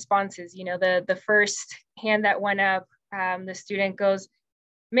school responses. The first hand that went up, the student goes,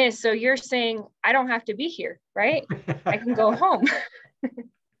 "Miss, so you're saying I don't have to be here, right? I can go home."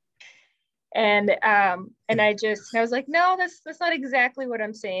 And I was like, "No, that's not exactly what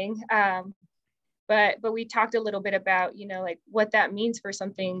I'm saying." But we talked a little bit about, what that means for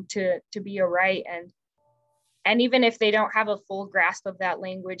something to be a right. And even if they don't have a full grasp of that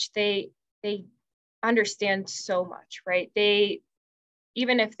language, they understand so much, right?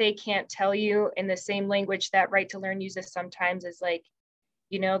 Even if they can't tell you in the same language that Right to Learn uses sometimes, is like,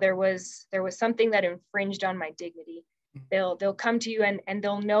 there was something that infringed on my dignity. They'll come to you and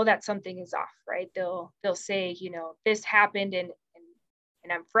they'll know that something is off, right? They'll say, this happened and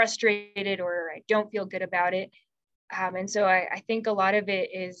I'm frustrated, or I don't feel good about it. And so I think a lot of it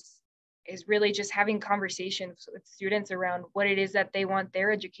is really just having conversations with students around what it is that they want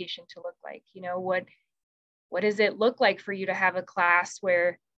their education to look like. What does it look like for you to have a class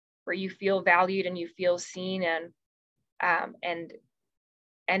where you feel valued and you feel seen, and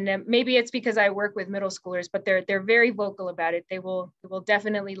And maybe it's because I work with middle schoolers, but they're very vocal about it. They will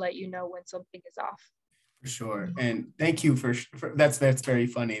definitely let you know when something is off. For sure. And thank you for that's very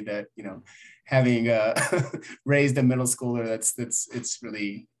funny that, you know, having raised a middle schooler, it's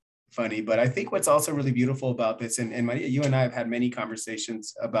really funny. But I think what's also really beautiful about this, and Maria, you and I have had many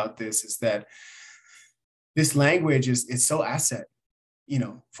conversations about this, is that this language is so asset, you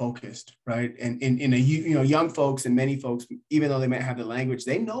know, focused, right? And in a, you know, young folks and many folks, even though they might have the language,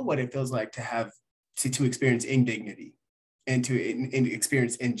 they know what it feels like to have to experience indignity and to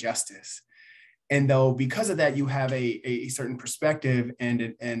experience injustice. And though because of that, you have a certain perspective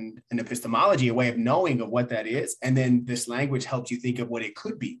and an epistemology, a way of knowing of what that is. And then this language helps you think of what it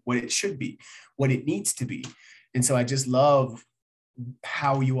could be, what it should be, what it needs to be. And so I just love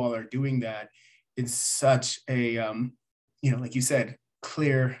how you all are doing that in such a, you know, like you said,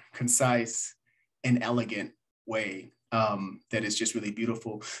 clear, concise, and elegant way that is just really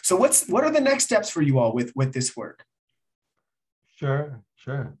beautiful. So what are the next steps for you all with this work? Sure.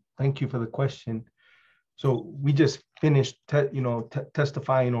 Thank you for the question. So we just finished,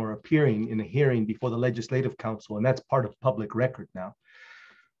 testifying or appearing in a hearing before the Legislative Council, and that's part of public record now.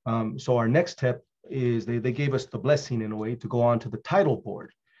 So our next step is they gave us the blessing in a way to go on to the title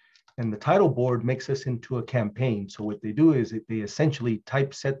board. And the title board makes us into a campaign. So what they do is they essentially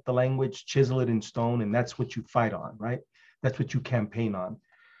typeset the language, chisel it in stone, and that's what you fight on, right? That's what you campaign on.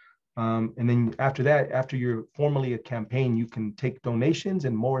 And then after that, after you're formally a campaign, you can take donations,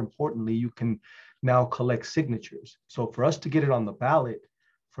 and more importantly, you can now collect signatures. So for us to get it on the ballot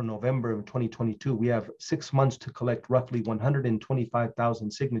for November of 2022, we have 6 months to collect roughly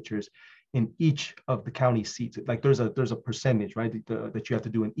 125,000 signatures in each of the county seats. Like there's a percentage, right, that you have to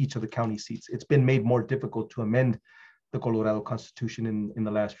do in each of the county seats. It's been made more difficult to amend the Colorado Constitution in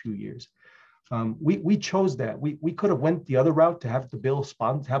the last few years. We chose that. We could have went the other route to have the bill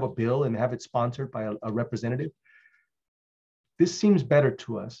have a bill and have it sponsored by a representative. This seems better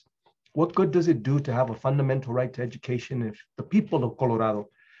to us. What good does it do to have a fundamental right to education if the people of Colorado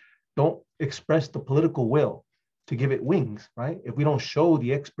don't express the political will to give it wings, right? If we don't show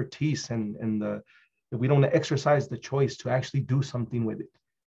the expertise if we don't exercise the choice to actually do something with it.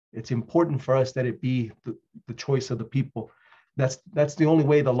 It's important for us that it be the choice of the people. That's the only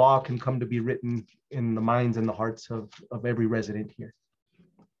way the law can come to be written in the minds and the hearts of every resident here.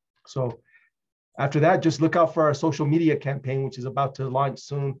 So after that, just look out for our social media campaign, which is about to launch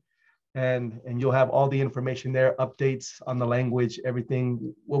soon. And you'll have all the information there, updates on the language,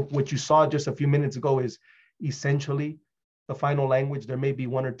 everything. What you saw just a few minutes ago is essentially the final language. There may be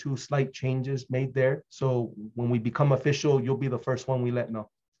 1 or 2 slight changes made there. So when we become official, you'll be the first one we let know.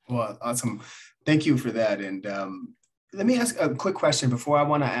 Well, awesome. Thank you for that. And let me ask a quick question I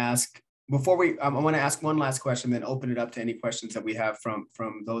want to ask one last question, then open it up to any questions that we have from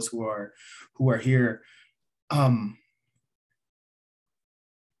those who are here.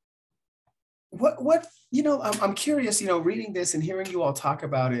 What you know, I'm curious, you know, reading this and hearing you all talk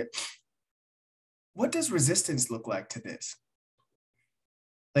about it, what does resistance look like to this?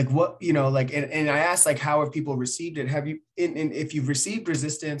 Like what, you know, like, and I asked, like, how have people received it? Have you, and if you've received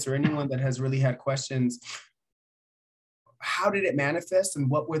resistance or anyone that has really had questions, how did it manifest and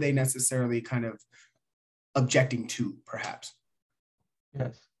what were they necessarily kind of objecting to, perhaps?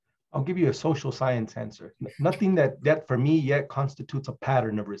 Yes, I'll give you a social science answer. Nothing that for me yet constitutes a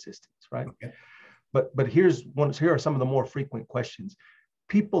pattern of resistance, right? Okay. But here are some of the more frequent questions.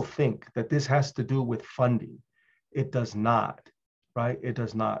 People think that this has to do with funding. It does not, right? It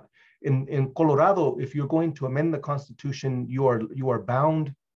does not. In Colorado, if you're going to amend the Constitution, you are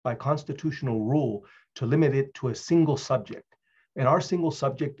bound by constitutional rule to limit it to a single subject. And our single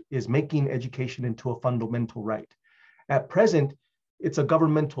subject is making education into a fundamental right. At present, it's a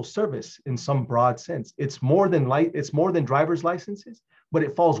governmental service in some broad sense. It's more than driver's licenses, but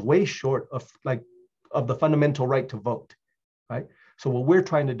it falls way short of the fundamental right to vote, right? So what we're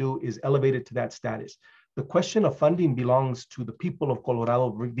trying to do is elevate it to that status. The question of funding belongs to the people of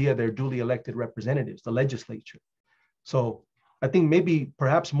Colorado via their duly elected representatives, the legislature. So I think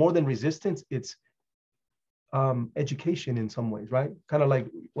perhaps more than resistance, it's education in some ways, right? Kind of like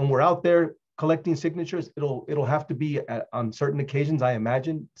when we're out there collecting signatures, it'll have to be on certain occasions, I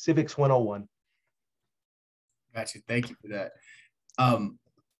imagine, Civics 101. Gotcha. Thank you for that.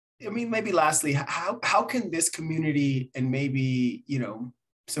 I mean, maybe lastly, how can this community and maybe, you know,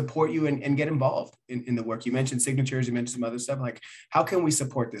 support you and get involved in the work? You mentioned signatures, you mentioned some other stuff. Like, how can we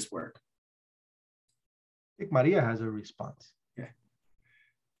support this work? I think Maria has a response.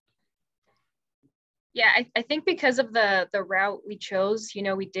 Yeah, I think because of the route we chose, you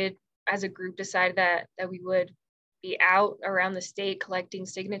know, we did as a group decide that we would be out around the state collecting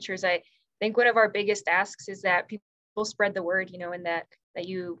signatures. I think one of our biggest asks is that people spread the word, you know, and that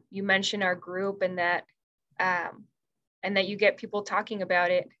you mention our group, and that you get people talking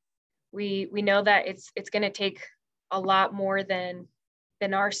about it. We know that it's going to take a lot more than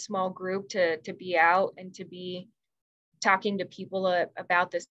our small group to be out and to be talking to people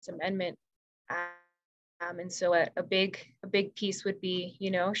about this amendment. And so a big piece would be,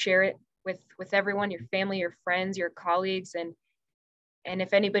 you know, share it with everyone, your family, your friends, your colleagues, and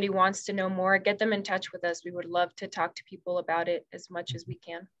if anybody wants to know more, get them in touch with us. We would love to talk to people about it as much as we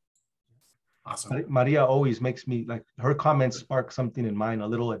can. Awesome. Maria always makes me, like, her comments spark something in mine, a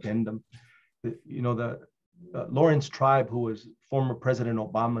little addendum. You know, the Lawrence Tribe, who was former President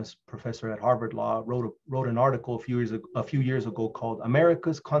Obama's professor at Harvard Law, wrote an article a few years ago called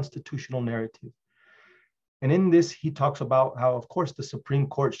America's Constitutional Narrative. And in this, he talks about how, of course, the Supreme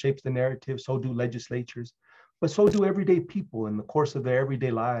Court shapes the narrative, so do legislatures, but so do everyday people in the course of their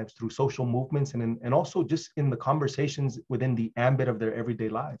everyday lives through social movements and also just in the conversations within the ambit of their everyday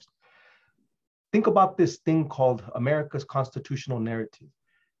lives. Think about this thing called America's Constitutional Narrative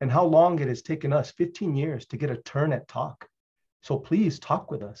and how long it has taken us, 15 years, to get a turn at talk. So please talk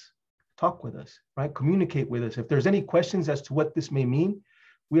with us, right? Communicate with us. If there's any questions as to what this may mean,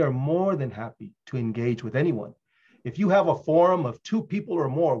 we are more than happy to engage with anyone. If you have a forum of 2 people or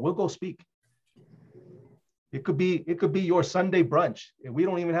more, we'll go speak. It could be your Sunday brunch. We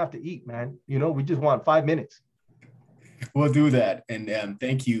don't even have to eat, man. You know, we just want 5 minutes. We'll do that. And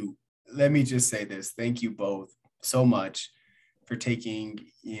thank you. Let me just say this. Thank you both so much for taking,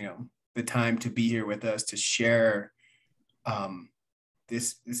 you know, the time to be here with us to share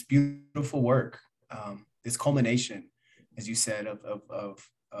this beautiful work, this culmination, as you said, of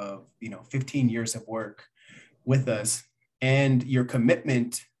you know, 15 years of work with us, and your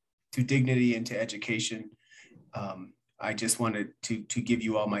commitment to dignity and to education. I just wanted to give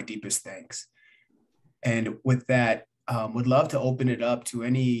you all my deepest thanks. And with that, would love to open it up to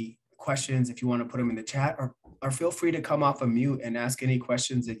any questions if you want to put them in the chat, or feel free to come off of mute and ask any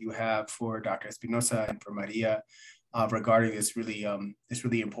questions that you have for Dr. Espinoza and for Maria regarding this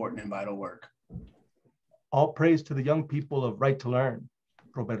really important and vital work. All praise to the young people of Right to Learn,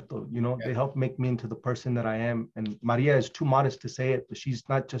 Roberto. You know, they helped make me into the person that I am. And Maria is too modest to say it, but she's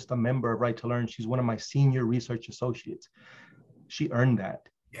not just a member of Right to Learn. She's one of my senior research associates. She earned that.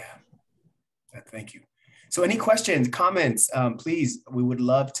 Yeah, thank you. So any questions, comments, please, we would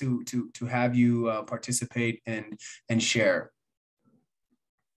love to have you participate and share.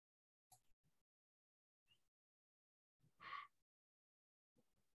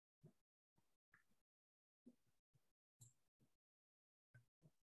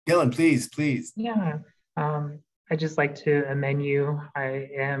 Dylan, please. Yeah, I'd just like to amend you. I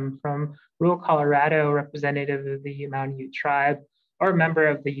am from rural Colorado, representative of the Mountain Ute tribe, or a member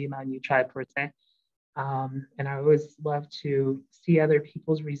of the Mountain Ute tribe per se. And I always love to see other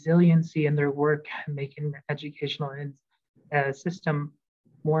people's resiliency in their work, making the educational system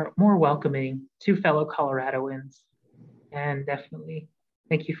more welcoming to fellow Coloradoans. And definitely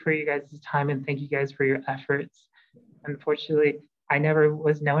thank you for you guys' time, and thank you guys for your efforts. Unfortunately, I never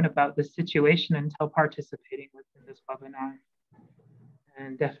was known about this situation until participating within this webinar.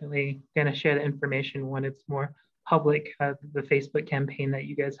 And definitely gonna share the information when it's more public, the Facebook campaign that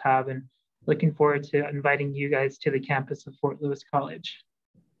you guys have, and looking forward to inviting you guys to the campus of Fort Lewis College.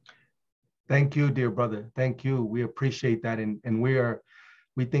 Thank you, dear brother. Thank you. We appreciate that. And we are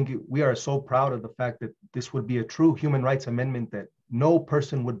so proud of the fact that this would be a true human rights amendment, that no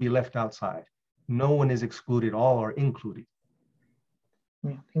person would be left outside. No one is excluded, all are included.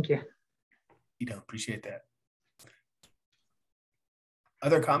 Yeah, thank you. You know, appreciate that.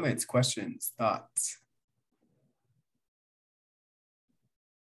 Other comments, questions, thoughts?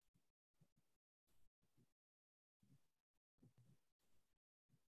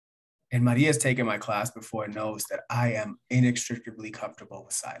 And Maria's taken my class before and knows that I am inextricably comfortable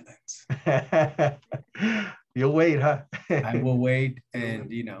with silence. You'll wait, huh? I will wait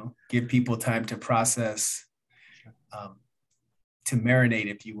and, you know, give people time to process, to marinate,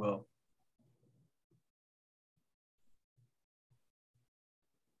 if you will.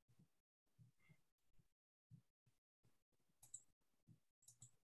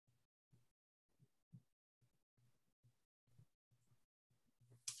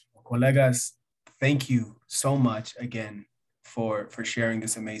 Colegas, thank you so much again for sharing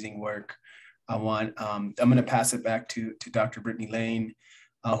this amazing work. I'm going to pass it back to Dr. Brittany Lane,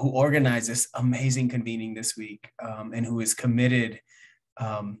 who organized this amazing convening this week, and who is committed,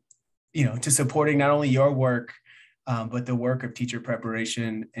 you know, to supporting not only your work, but the work of teacher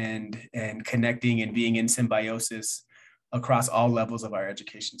preparation and connecting and being in symbiosis across all levels of our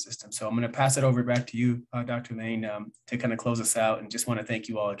education system. So I'm going to pass it over back to you, Dr. Lane, to kind of close us out, and just want to thank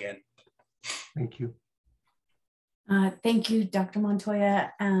you all again. Thank you. Thank you, Dr.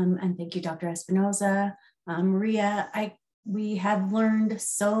 Montoya, and thank you, Dr. Espinoza. Maria, we have learned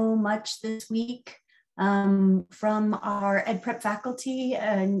so much this week from our ed prep faculty,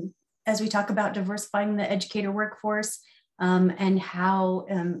 and as we talk about diversifying the educator workforce and how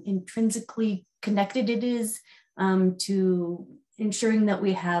intrinsically connected it is to ensuring that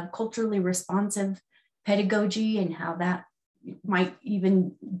we have culturally responsive pedagogy, and how that might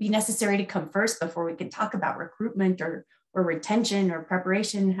even be necessary to come first before we can talk about recruitment or retention or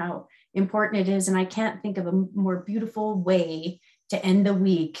preparation, how important it is. And I can't think of a more beautiful way to end the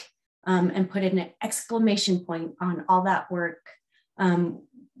week and put an exclamation point on all that work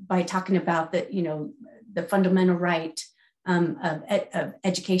by talking about the fundamental right of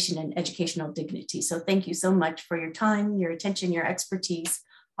education and educational dignity. So thank you so much for your time, your attention, your expertise,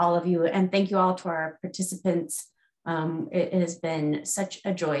 all of you. And thank you all to our participants. It has been such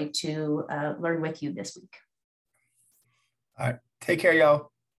a joy to learn with you this week. All right, take care,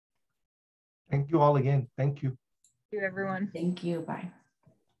 y'all. Thank you all again. Thank you. Thank you, everyone. Thank you, bye.